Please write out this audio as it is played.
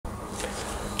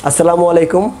আসসালামু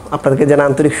আলাইকুম, আপনাদেরকে জানাই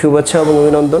আন্তরিক শুভেচ্ছা এবং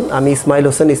অভিনন্দন। আমি ইসমাইল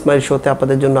হোসেন, ইসমাইল শোতে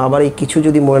আপনাদের জন্য আবার এই কিছু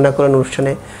যদি মনে না করেন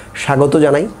অনুষ্ঠানে স্বাগত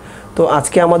জানাই। তো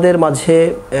আজকে আমাদের মাঝে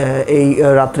এই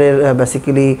রাত্রের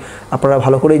বেসিক্যালি আপনারা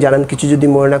ভালো করেই জানেন, কিছু যদি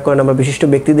মনে না করেন আমরা বিশিষ্ট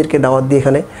ব্যক্তিদেরকে দাওয়াত দিই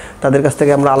এখানে। তাদের কাছ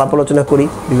থেকে আমরা আলাপ আলোচনা করি,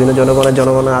 বিভিন্ন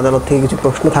জনগণের আদালত থেকে কিছু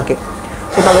প্রশ্ন থাকে,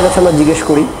 তো তাদের কাছে আমরা জিজ্ঞেস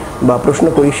করি বা প্রশ্ন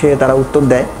করি, সে তারা উত্তর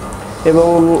দেয়। এবং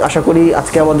আশা করি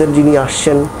আজকে আমাদের যিনি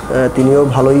আসছেন তিনিও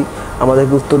ভালোই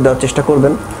আমাদেরকে উত্তর দেওয়ার চেষ্টা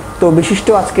করবেন। তো বিশিষ্ট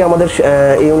আজকে আমাদের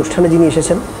এই অনুষ্ঠানে যিনি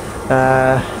এসেছেন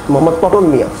মোহাম্মদ পটল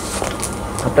মিয়া,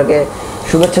 আপনাকে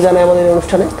শুভেচ্ছা জানাই আমাদের এই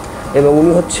অনুষ্ঠানে। এবং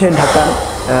উনি হচ্ছে ঢাকার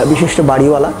বিশিষ্ট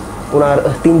বাড়িওয়ালা। ওনার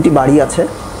 3টি বাড়ি আছে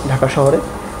ঢাকা শহরে।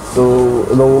 তো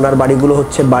এবং ওনার বাড়িগুলো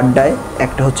হচ্ছে বাড্ডায়,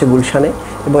 একটা হচ্ছে গুলশানে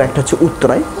এবং একটা হচ্ছে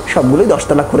উত্তরায়। সবগুলোই 10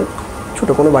 তলা করে,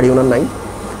 ছোটো কোনো বাড়ি ওনার নাই।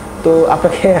 তো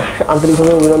আপনাকে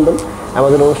আন্তরিকভাবে অভিনন্দন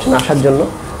আমাদের অনুষ্ঠানে আসার জন্য।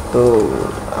 তো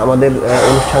আমাদের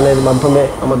অনুষ্ঠানের মাধ্যমে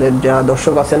আমাদের যারা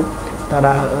দর্শক আছেন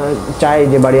তারা চায়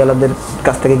যে বাড়িওয়ালাদের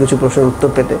কাছ থেকে কিছু প্রশ্নের উত্তর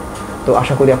পেতে। তো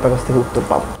আশা করি আপনার কাছ থেকে উত্তর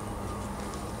পাব।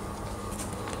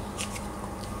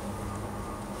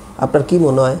 আপনার কি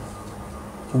মনে হয়,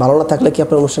 ভালো না থাকলে কি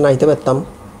আপনার অনুষ্ঠানে আইতে পারতাম?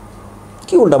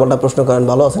 কি উল্টাপাল্টা প্রশ্ন করেন,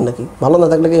 ভালো আছেন নাকি? ভালো না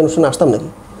থাকলে কি অনুষ্ঠানে আসতাম নাকি?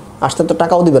 আসতে তো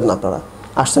টাকাও দিবেন না আপনারা,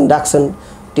 আসছেন ডাকছেন,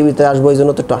 টিভিতে আসবো এই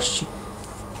জন্য তো একটু আসছি।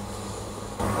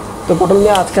 তো পটল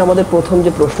মিয়া, আজকে আমাদের প্রথম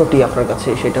যে প্রশ্নটি আপনার কাছে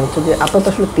সেটা হচ্ছে যে আপনার তো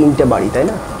আসলে 3টে বাড়ি, তাই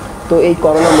না? তো এই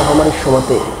করোনা মহামারীর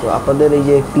সময়তে তো আপনাদের এই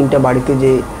যে 3টা বাড়িতে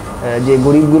যে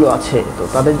গরিবগুলো আছে, তো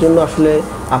তাদের জন্য আসলে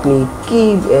আপনি কি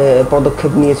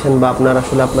পদক্ষেপ নিয়েছেন বা আপনার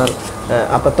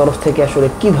তরফ থেকে আসলে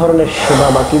কি ধরনের সেবা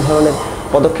বা কি ধরনের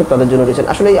পদক্ষেপ তাদের জন্য নিয়েছেন?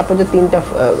 আসলে আপনার যে 3টা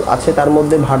আছে তার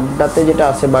মধ্যে ভাড্ডাতে যেটা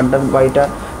আছে, ভাড্ডার বাড়িটা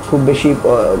খুব বেশি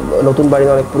নতুন বাড়ি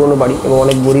না, অনেক পুরনো বাড়ি এবং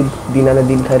অনেক গরিব, দিন আনে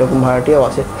দিন খায় এরকম ভাড়াটিয়াও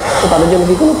আছে। তো তাদের জন্য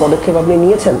কি কোনো পদক্ষেপ আপনি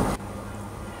নিয়েছেন?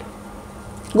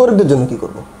 গরিবদের জন্য কি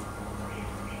করব?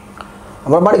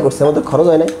 আমরা বাড়ি করছি, আমাদের খরচ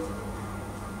হয় নাই।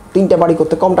 3টা বাড়ি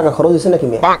করতে কম টাকা খরচ হয়েছে নাকি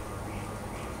মেয়ে?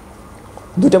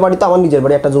 2টা বাড়ি তো আমার নিজের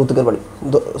বাড়ি, একটা যৌতুকের বাড়ি।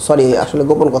 সরি, আসলে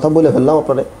গোপন কথা বলে ফেললাম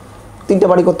আপনারে। 3টা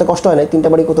বাড়ি করতে কষ্ট হয় নাই, 3টা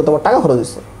বাড়ি করতে তোমার টাকা খরচ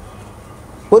হয়েছে।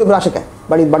 গরিবরা আসে কে?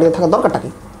 বাড়িতে থাকার দরকারটা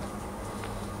কি?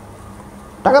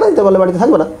 টাকা না দিতে পারলে বাড়িতে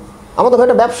থাকবে না। আমার তো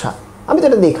একটা ব্যবসা, আমি তো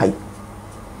এটা দিয়ে খাই,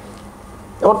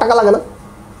 আমার টাকা লাগে না।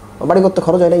 বাড়ি করতে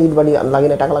খরচ হয় না, ইট বাড়ি লাগে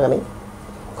না, টাকা লাগে নাই,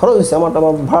 খরচ হয়েছে আমার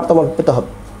ভাড়া তো আমার পেতে হবে।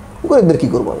 গরিবদের কী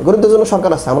করবো? গরিবদের জন্য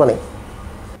সরকার আছে, আমরা নেই।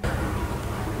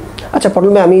 আচ্ছা পটল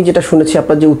মিয়া, আমি যেটা শুনেছি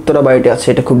আপনার যে উত্তরা বাড়িটা আছে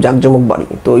এটা খুব জাঁকজমক বাড়ি।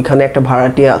 তো ওইখানে একটা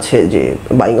ভাড়াটিয়া আছে যে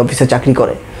বাইং অফিসে চাকরি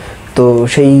করে। তো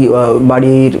সেই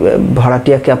বাড়ির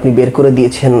ভাড়াটিয়াকে আপনি বের করে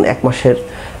দিয়েছেন 1 মাসের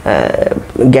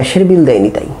গ্যাসের বিল দেয়নি,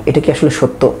 তাই এটা কি আসলে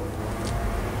সত্য?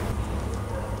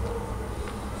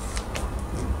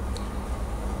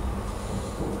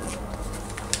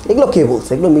 এগুলো কে বলছে?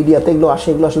 এগুলো মিডিয়াতে এগুলো আসে,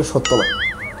 এগুলো আসলে সত্য না।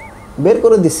 বের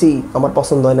করে দিছি, আমার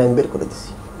পছন্দ হয় না, আমি বের করে দিছি,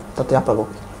 তাতে আপনাকে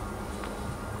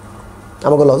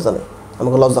আমাকে লজ্জা নেই,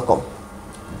 আমাকে লজ্জা কম।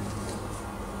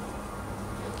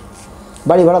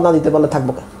 বাড়ি ভাড়া না দিতে পারলে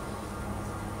থাকবো কে?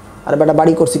 আরে বেটা,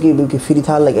 বাড়ি করছি কি ফ্রি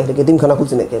থাকার লাগে? এটা কি দিনখানা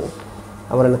খুলছি নাকি আমি?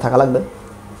 আমার এনে থাকা লাগবে?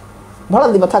 ভাড়া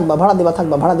দিবা থাকবা, ভাড়া দিবা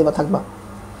থাকবা, ভাড়া দিবা থাকবা।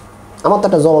 আমার তো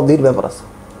একটা জবাবদিহির ব্যাপার আছে,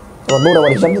 আমার বউর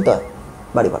আমার হিসাব দিতে হয়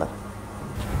বাড়ি ভাড়া।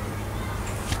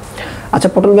 আচ্ছা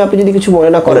পটল মিয়া, আপনি যদি কিছু মনে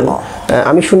না করেন,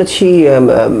 আমি শুনেছি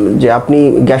যে আপনি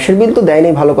গ্যাসের বিল তো দেয়নি,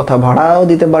 ভালো কথা, ভাড়াও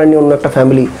দিতে পারেনি, অন্য একটা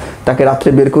ফ্যামিলি তাকে রাত্রে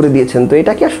বের করে দিয়েছেন। তো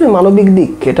এটা কি আসলে মানবিক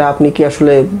দিক? এটা আপনি কি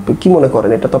আসলে কি মনে করেন?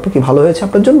 এটা তো আপনার কি ভালো হয়েছে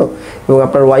আপনার জন্য? এবং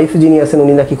আপনার ওয়াইফ যিনি আছেন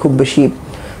উনি নাকি খুব বেশি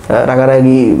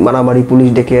রাগারাগি, মারামারি, পুলিশ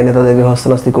ডেকে নেতাদেরকে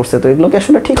হস্তানাস্তি করছে। তো এগুলো কি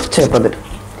আসলে ঠিক হচ্ছে আপনাদের?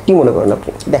 কি মনে করেন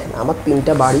আপনি? দেখেন, আমার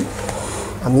 3টা বাড়ি,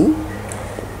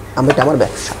 এটা আমার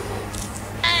ব্যবসা।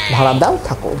 ভাড়া দাও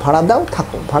থাকো, ভাড়া দাও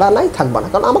থাকো, ভাড়া নাই থাকবা না,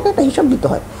 কারণ আমাকে একটা হিসাব দিতে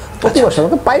হয় প্রতি মাসে,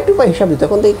 আমাকে পাই টু পাই হিসাব দিতে হয়।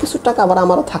 এখন তো এই কিছু টাকা আবার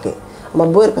আমারও থাকে, আমার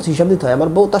বউয়ের কাছে হিসাব দিতে হয়। আমার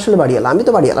বউ তো আসলে বাড়িওয়ালা, আমি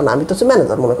তো বাড়িওয়ালা না, আমি তো হচ্ছে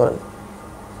ম্যানেজার মনে করেন।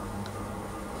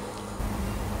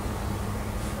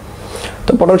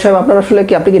 তো পটল সাহেব, আপনার আসলে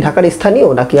আপনি কি ঢাকার স্থানীয়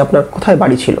নাকি আপনার কোথায়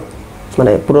বাড়ি ছিল?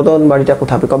 মানে পুরাতন বাড়িটা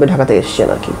কোথায়? আপনি কবে ঢাকাতে এসেছেন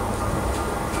আর কি?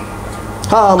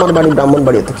 হ্যাঁ, আমার বাড়ি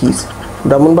ব্রাহ্মণবাড়িয়াতে। কি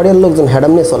ব্রাহ্মণবাড়িয়ার লোকজন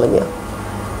হ্যাডাম নিয়ে চলে মিয়া।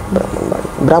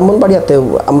 ব্রাহ্মণবাড়িয়াতেও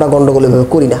আমরা গন্ডগোল এভাবে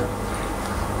করি না,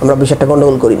 আমরা বেশ একটা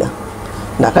গন্ডগোল করি না।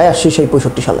 ঢাকায় আসছি সেই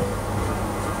 65 সালে।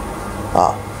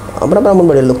 আমরা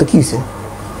ব্রাহ্মণবাড়িয়ার লোক, তো কী হয়েছে?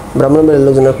 ব্রাহ্মণবাড়িয়ার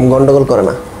লোকজন এরকম গন্ডগোল করে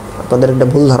না, তাদের একটা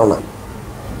ভুল ধারণা।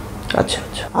 আচ্ছা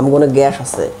আচ্ছা, আমগনে গ্যাস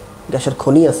আছে, গ্যাসের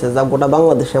খনি আছে, যা গোটা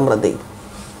বাংলাদেশে আমরা দিই।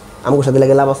 আমগোর সাথে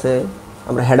লাগে লাভ আছে?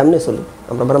 আমরা হ্যাডাম নিয়ে চলি,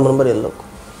 আমরা ব্রাহ্মণবাড়িয়ার লোক।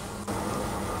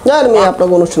 জানেন মেয়ে, আপনার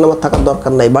অনুষ্ঠান আমার থাকার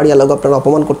দরকার নাই। বাড়িওয়ালা লোক আপনারা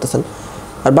অপমান করতেছেন।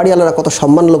 আর বাড়িওয়ালারা কত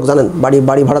সম্মান লোক জানেন?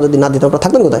 বাড়ি ভাড়া যদি না দিতে আপনারা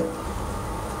থাকতেন কোথায়?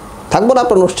 থাকবো না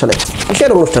আপনার অনুষ্ঠানে?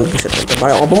 কিসের অনুষ্ঠান, কিসের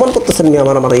ভাই? অপমান করতেছেন মিয়া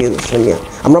আমার এই অনুষ্ঠান মিয়া।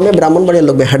 আমরা মেয়ে ব্রাহ্মণবাড়িয়ার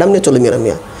লোক, হ্যাডাম নিয়ে চলে মিয়া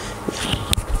মিয়া।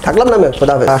 থাকলাম না মিয়া,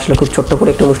 খোদা হাফেজ। আসলে খুব ছোট্ট করে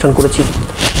একটা অনুষ্ঠান করেছি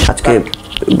আজকে।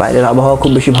 বাইরের আবহাওয়া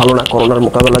খুব বেশি ভালো না করোনার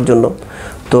মোকাবেলার জন্য।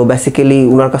 তো বেসিক্যালি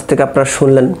ওনার কাছ থেকে আপনারা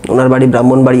শুনলেন ওনার বাড়ি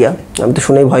ব্রাহ্মণবাড়িয়া। আমি তো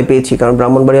শুনেই ভয় পেয়েছি, কারণ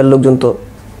ব্রাহ্মণবাড়িয়ার লোকজন তো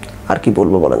আর কি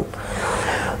বলবো বলেন।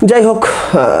 যাই হোক,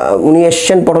 উনি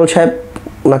এসছেন পটল সাহেব,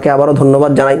 ওনাকে আবারও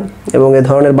ধন্যবাদ জানাই, এবং এ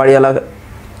ধরনের বাড়িওয়ালা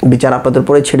বিচার আপনাদের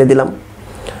পরে ছেড়ে দিলাম।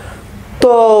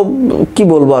 তো কি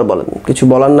বলবো আর বলেন, কিছু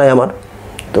বলার নাই আমার।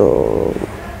 তো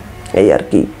এই আর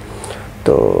কি।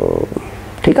 তো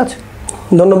ঠিক আছে,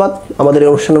 ধন্যবাদ আমাদের এই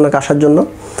অনুষ্ঠানে ওনাকে আসার জন্য।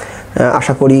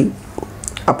 আশা করি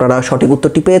আপনারা সঠিক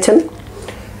উত্তরটি পেয়েছেন,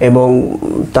 এবং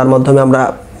তার মাধ্যমে আমরা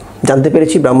জানতে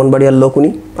পেরেছি ব্রাহ্মণবাড়িয়ার লোক উনি।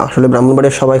 আসলে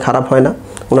ব্রাহ্মণবাড়িয়ার সবাই খারাপ হয় না,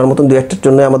 ওনার মতন দু একটার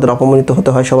জন্য আমাদের অপমানিত হতে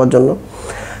হয় সবার জন্য।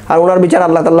 আর ওনার বিচার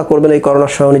আল্লাহ তাআলা করবেন এই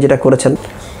করোনার সময় উনি যেটা করেছেন।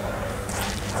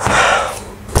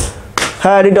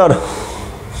 হ্যাঁ এডিটর,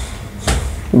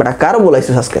 বেটা কারো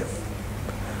বলাইছিস আজকে?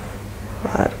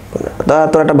 আর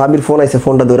তোর একটা ভাবির ফোন আইছে,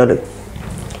 ফোনটা ধরে রে।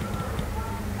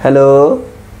 হ্যালো,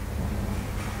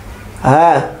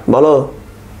 হ্যাঁ বলো।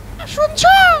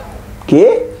 শুনছো কি?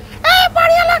 এই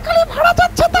বাড়িওয়ালা খালি ভাড়া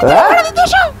যাচ্ছে, তাকে ভাড়া দিতে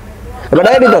এসো।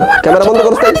 বেটা এডিটর, ক্যামেরা বন্ধ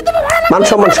করছ? মান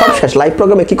সম্মান সব শেষ, লাইভ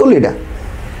প্রোগ্রামে কি করলি এটা?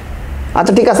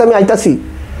 আচ্ছা ঠিক আছে, আমি আইতাছি,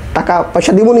 টাকা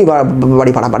পয়সা দিব নি,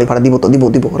 বাড়ি ভাড়া দিব তো,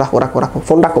 দিব। রাখো রাখো রাখো,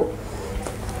 ফোন রাখো।